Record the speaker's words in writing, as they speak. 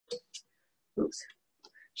Oops,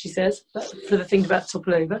 she says, for the thing about to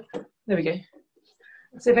topple over. There we go.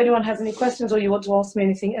 So if anyone has any questions or you want to ask me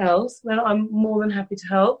anything else, then I'm more than happy to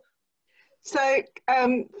help. So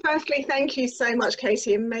firstly, thank you so much,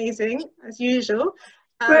 Katie. Amazing, as usual.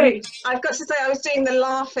 Great. I've got to say, I was doing the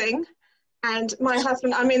laughing, and my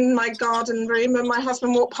husband, I'm in my garden room, and my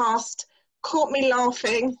husband walked past, caught me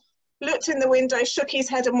laughing, looked in the window, shook his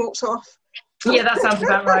head and walked off. Yeah, that sounds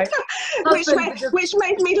about right. which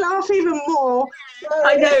made me laugh even more.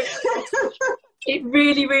 I know. It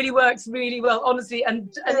really, really works really well, honestly.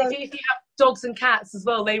 And if you have dogs and cats as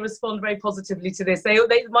well, they respond very positively to this.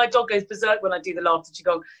 My dog goes berserk when I do the laughter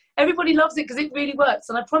qigong. Everybody loves it because it really works.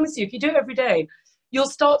 And I promise you, if you do it every day, you'll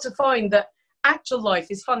start to find that actual life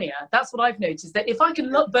is funnier. That's what I've noticed, that if I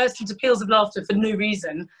can burst into peals of laughter for no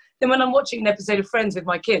reason, then when I'm watching an episode of Friends with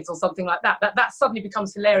my kids or something like that, that suddenly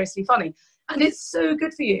becomes hilariously funny. And it's so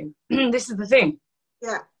good for you. This is the thing.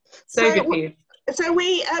 Yeah. So good for you. So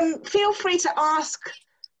we feel free to ask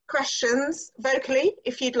questions vocally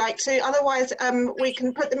if you'd like to. Otherwise, we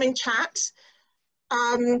can put them in chat.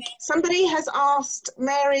 Somebody has asked,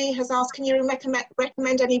 Mary has asked, can you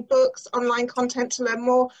recommend any books, online content to learn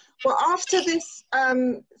more? Well, after this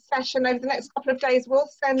session, over the next couple of days, we'll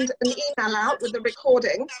send an email out with the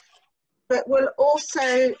recording, but we'll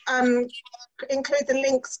also include the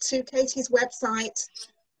links to Katie's website.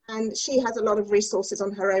 And she has a lot of resources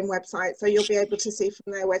on her own website, so you'll be able to see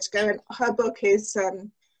from there where to go. And her book is a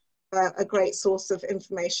great source of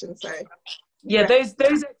information. So yeah, those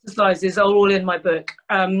exercises are all in my book,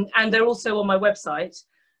 and they're also on my website.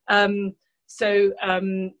 They're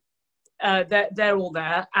all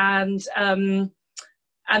there, and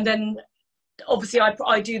then obviously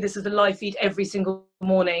I do this as a live feed every single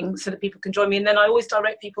morning so that people can join me, and then I always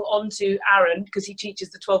direct people onto Aaron because he teaches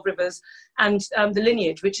the 12 rivers and the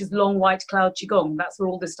lineage, which is long white cloud qigong. That's where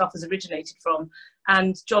all this stuff has originated from,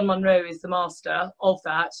 and John Munro is the master of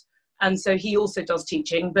that, and so he also does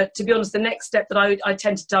teaching. But to be honest, the next step that I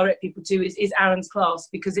tend to direct people to is Aaron's class,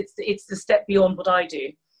 because it's the step beyond what I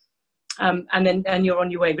do, and you're on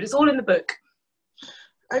your way. But it's all in the book.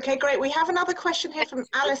 Okay, great. We have another question here from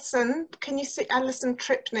Alison. Can you see Alison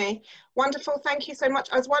Tripney? Wonderful, thank you so much.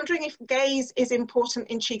 I was wondering if gaze is important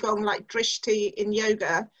in qigong, like drishti in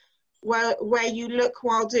yoga, where you look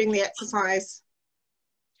while doing the exercise.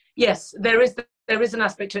 Yes, there is an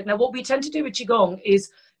aspect to it. Now, what we tend to do with qigong is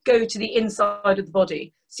go to the inside of the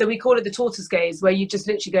body. So we call it the tortoise gaze, where you just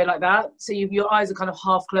literally go like that. So your eyes are kind of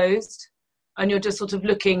half closed, and you're just sort of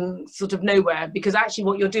looking sort of nowhere, because actually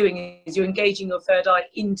what you're doing is you're engaging your third eye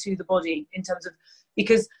into the body, in terms of,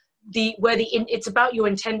 because it's about your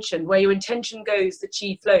intention. Where your intention goes, the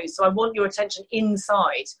chi flows. So I want your attention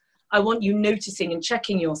inside. I want you noticing and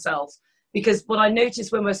checking yourself, because what I notice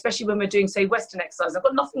especially when we're doing, say, Western exercise, I've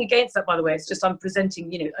got nothing against that, by the way, it's just I'm presenting,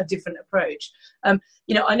 a different approach. I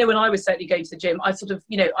know when I was certainly going to the gym, I sort of,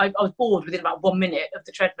 I was bored within about 1 minute of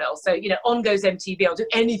the treadmill. So, on goes MTV, I'll do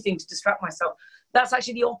anything to distract myself. That's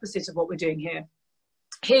actually the opposite of what we're doing here.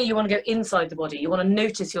 Here, you want to go inside the body. You want to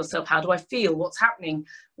notice yourself. How do I feel? What's happening?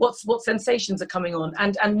 What sensations are coming on?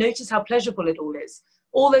 And notice how pleasurable it all is.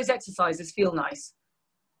 All those exercises feel nice.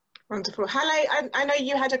 Wonderful. Hello, I know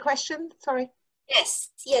you had a question. Sorry. Yes,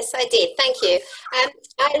 I did. Thank you. I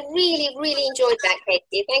really, really enjoyed that,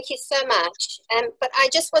 Katie. Thank you so much. But I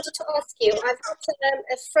just wanted to ask you, I've got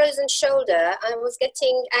a frozen shoulder. I was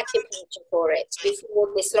getting acupuncture for it before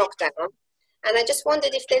this lockdown. And I just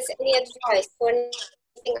wondered if there's any advice or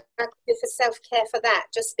anything I could do for self-care for that,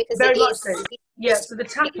 just because Very much so. Yeah, so the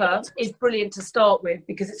tapper is brilliant to start with,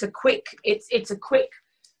 because it's a quick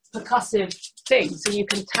percussive thing. So you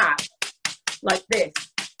can tap like this,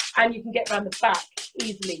 and you can get around the back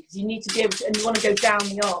easily, because you need to be able to, and you want to go down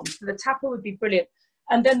the arm. So the tapper would be brilliant.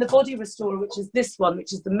 And then the body restorer, which is this one,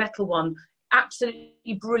 which is the metal one,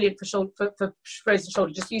 absolutely brilliant for frozen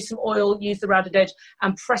shoulder. Just use some oil, use the rounded edge,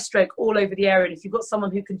 and press stroke all over the area. And if you've got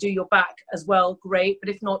someone who can do your back as well, great. But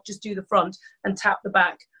if not, just do the front and tap the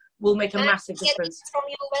back. Will make a massive difference. From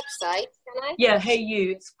your website, can I? Yeah,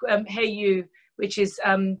 Hayo'u. It's Hayo'u, which is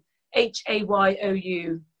Hayo'u.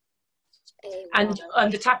 And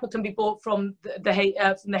the tapper can be bought from the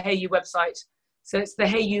Hayo'u website. So it's the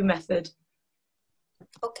Hayo'u Method.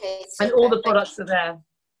 Okay. And all the products are there.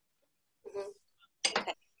 Mm-hmm.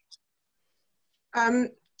 Okay.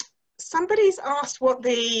 Somebody's asked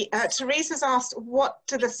Teresa's asked, what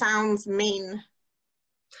do the sounds mean?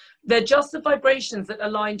 They're just the vibrations that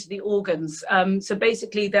align to the organs. So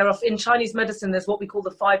basically, in Chinese medicine, there's what we call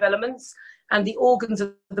the 5 elements, and the organs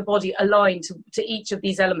of the body align to each of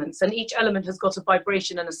these elements. And each element has got a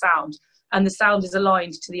vibration and a sound, and the sound is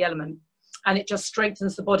aligned to the element. and it just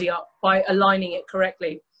strengthens the body up by aligning it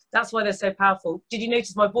correctly. That's why they're so powerful. Did you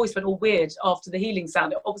notice my voice went all weird after the healing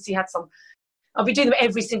sound? It obviously had some, I'll be doing them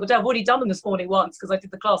every single day. I've already done them this morning once because I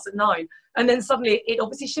did the class at 9. And then suddenly it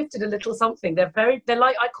obviously shifted a little something. They're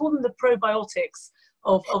like, I call them the probiotics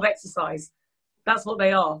of exercise. That's what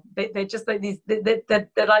they are. They're just like these, they're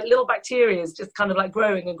like little bacteria, just kind of like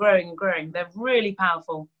growing and growing and growing. They're really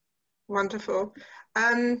powerful. Wonderful.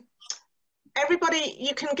 Everybody,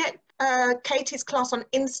 you can get Katie's class on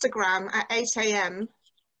Instagram at 8 AM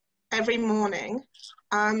every morning.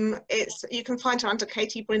 You can find her under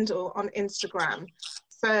Katie Brindle on Instagram.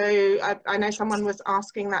 So I know someone was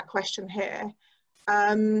asking that question here.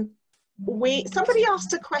 Somebody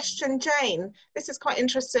asked a question, Jane. This is quite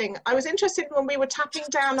interesting. I was interested when we were tapping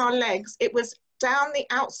down our legs, it was down the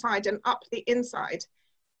outside and up the inside.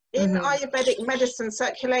 In Ayurvedic medicine,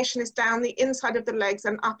 circulation is down the inside of the legs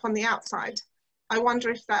and up on the outside. I wonder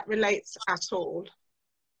if that relates at all.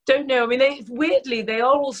 Don't know. I mean, weirdly, they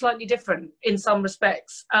are all slightly different in some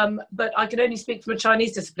respects. But I can only speak from a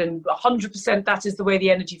Chinese discipline. 100% that is the way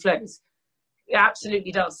the energy flows. It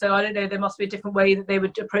absolutely does. So I don't know. There must be a different way that they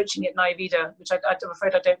were approaching it in Ayurveda, which I'm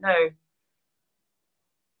afraid I don't know.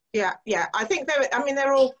 Yeah. I think they're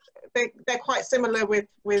quite similar with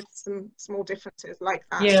some small differences like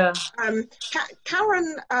that. Yeah.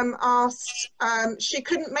 Karen asked, she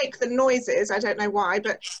couldn't make the noises. I don't know why,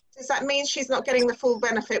 but does that mean she's not getting the full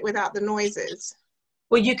benefit without the noises?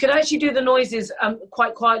 Well, you can actually do the noises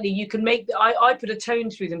quite quietly. You can make, I put a tone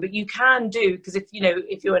through them, but you can do, because if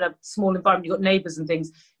you're in a small environment, you've got neighbours and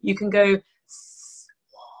things, you can go,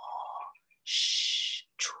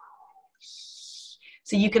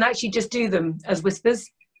 so you can actually just do them as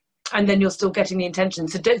whispers, and then you're still getting the intention.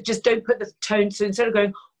 So don't put the tone. So instead of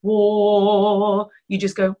going whoa, you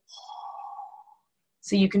just go whoa.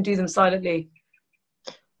 So you can do them silently.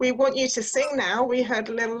 We want you to sing now. We heard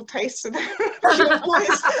a little taste of your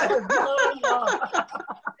voice.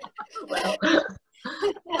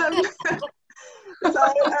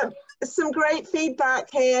 Some great feedback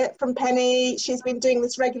here from Penny. She's been doing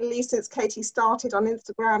this regularly since Katie started on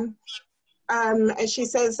Instagram. And she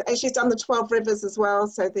says, and she's done the 12 rivers as well.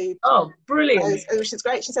 So brilliant. Which is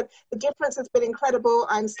great. She said, the difference has been incredible.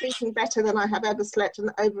 I'm sleeping better than I have ever slept, and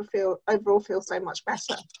overall feel so much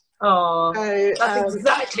better. Oh, so, that's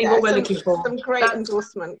exactly what we're looking for. Some great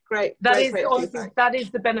endorsement. Great. Honestly, that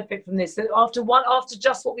is the benefit from this. After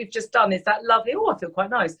just what we've just done, is that lovely. Oh, I feel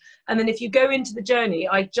quite nice. And then if you go into the journey,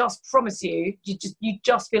 I just promise you, you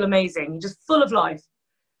just feel amazing. You're just full of life.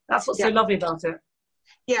 That's what's so lovely about it.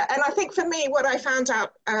 Yeah, and I think for me, what I found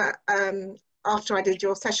out after I did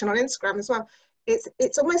your session on Instagram as well,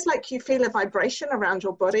 it's almost like you feel a vibration around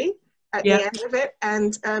your body at the end of it,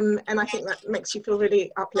 and I think that makes you feel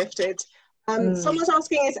really uplifted. Someone's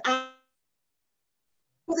asking, is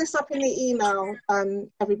pull this up in the email,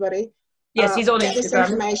 everybody? Yes, he's on Instagram. This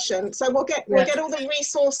information. So we'll get all the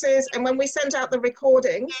resources, and when we send out the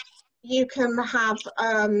recording, you can have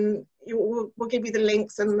we'll give you the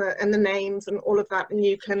links and the names and all of that, and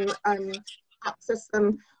you can access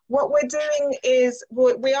them. What we're doing is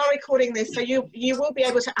we are recording this, so you will be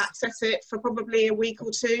able to access it for probably a week or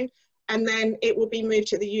two, and then it will be moved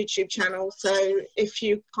to the YouTube channel. So if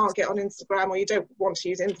you can't get on Instagram, or you don't want to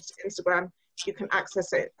use Instagram, you can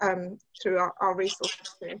access it through our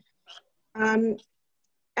resources too.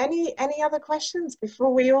 Any other questions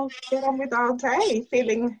before we all get on with our day?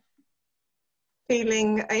 Feeling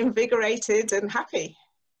invigorated and happy.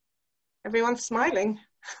 Everyone's smiling.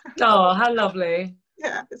 Oh, how lovely.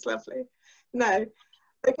 Yeah, it's lovely. No.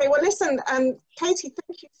 Okay, well listen, Katie,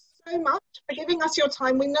 thank you so much for giving us your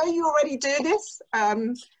time. We know you already do this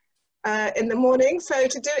in the morning, so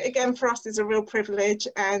to do it again for us is a real privilege,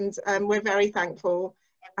 and we're very thankful.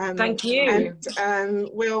 Thank you. And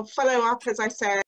we'll follow up, as I said.